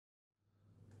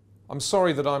I'm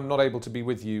sorry that I'm not able to be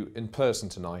with you in person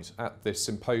tonight at this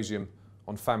symposium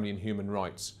on family and human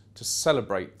rights to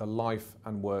celebrate the life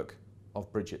and work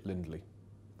of Bridget Lindley.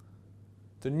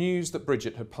 The news that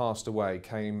Bridget had passed away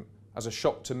came as a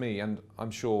shock to me and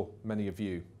I'm sure many of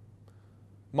you.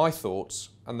 My thoughts,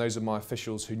 and those of my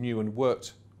officials who knew and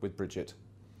worked with Bridget,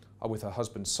 are with her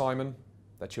husband Simon,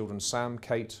 their children Sam,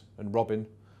 Kate and Robin,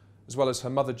 as well as her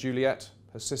mother Juliet,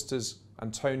 her sisters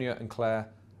Antonia and Claire,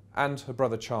 and her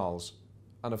brother Charles,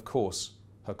 and of course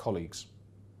her colleagues.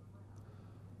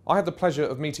 I had the pleasure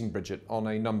of meeting Bridget on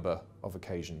a number of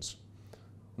occasions.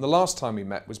 And the last time we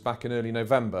met was back in early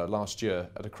November last year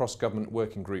at a cross-government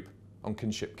working group on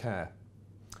kinship care.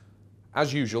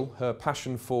 As usual, her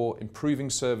passion for improving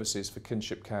services for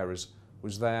kinship carers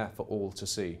was there for all to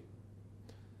see.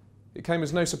 It came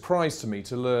as no surprise to me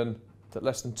to learn that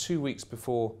less than 2 weeks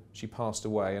before she passed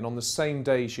away, and on the same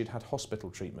day she'd had hospital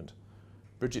treatment,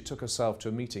 Bridget took herself to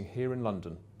a meeting here in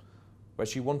London where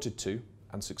she wanted to,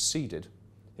 and succeeded,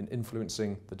 in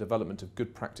influencing the development of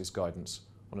good practice guidance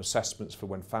on assessments for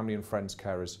when family and friends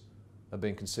carers are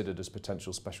being considered as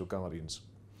potential special guardians.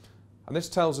 And this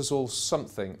tells us all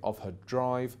something of her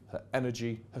drive, her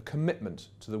energy, her commitment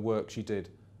to the work she did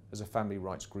as a family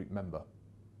rights group member.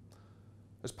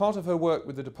 As part of her work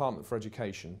with the Department for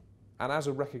Education, and as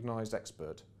a recognised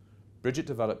expert, Bridget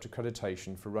developed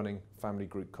accreditation for running family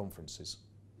group conferences.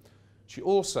 She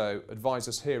also advised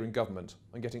us here in government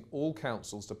on getting all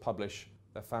councils to publish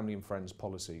their family and friends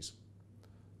policies.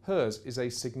 Hers is a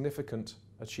significant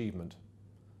achievement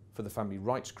for the family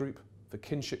rights group, for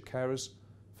kinship carers,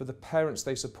 for the parents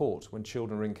they support when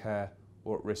children are in care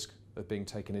or at risk of being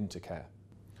taken into care.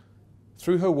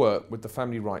 Through her work with the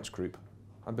family rights group,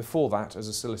 and before that as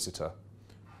a solicitor,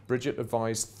 Bridget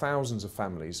advised thousands of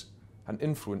families and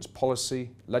influenced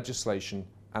policy, legislation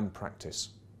and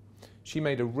practice. She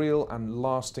made a real and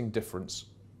lasting difference,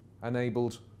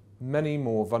 enabled many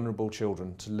more vulnerable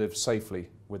children to live safely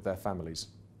with their families.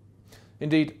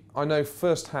 Indeed, I know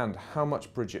firsthand how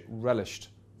much Bridget relished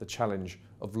the challenge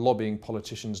of lobbying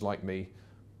politicians like me,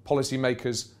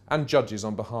 policymakers and judges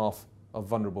on behalf of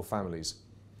vulnerable families.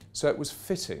 So it was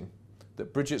fitting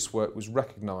that Bridget's work was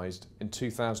recognised in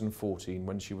 2014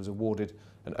 when she was awarded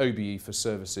an OBE for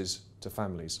services to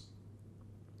families.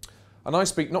 And I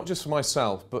speak not just for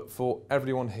myself, but for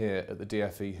everyone here at the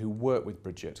DFE who work with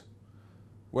Bridget,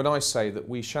 when I say that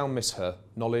we shall miss her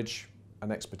knowledge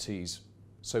and expertise,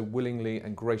 so willingly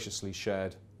and graciously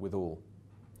shared with all.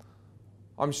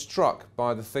 I'm struck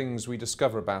by the things we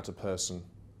discover about a person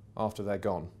after they're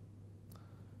gone.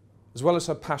 As well as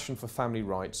her passion for family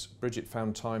rights, Bridget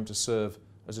found time to serve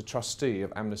as a trustee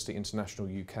of Amnesty International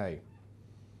UK.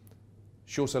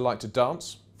 She also liked to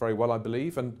dance very well, I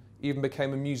believe, and even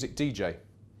became a music DJ.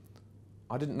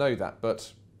 I didn't know that,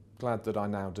 but glad that I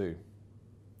now do.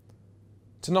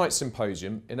 Tonight's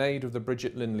symposium, in aid of the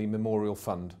Bridget Lindley Memorial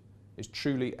Fund, is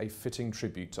truly a fitting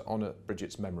tribute to honour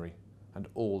Bridget's memory and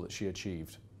all that she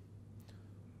achieved.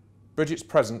 Bridget's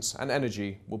presence and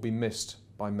energy will be missed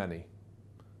by many.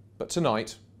 But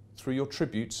tonight, through your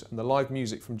tributes and the live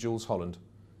music from Jules Holland,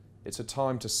 it's a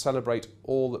time to celebrate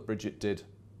all that Bridget did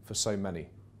for so many.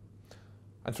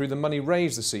 And through the money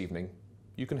raised this evening,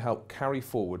 you can help carry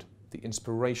forward the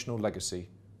inspirational legacy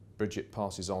Bridget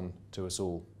passes on to us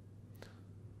all.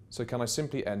 So can I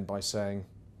simply end by saying,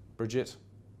 Bridget,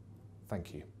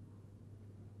 thank you.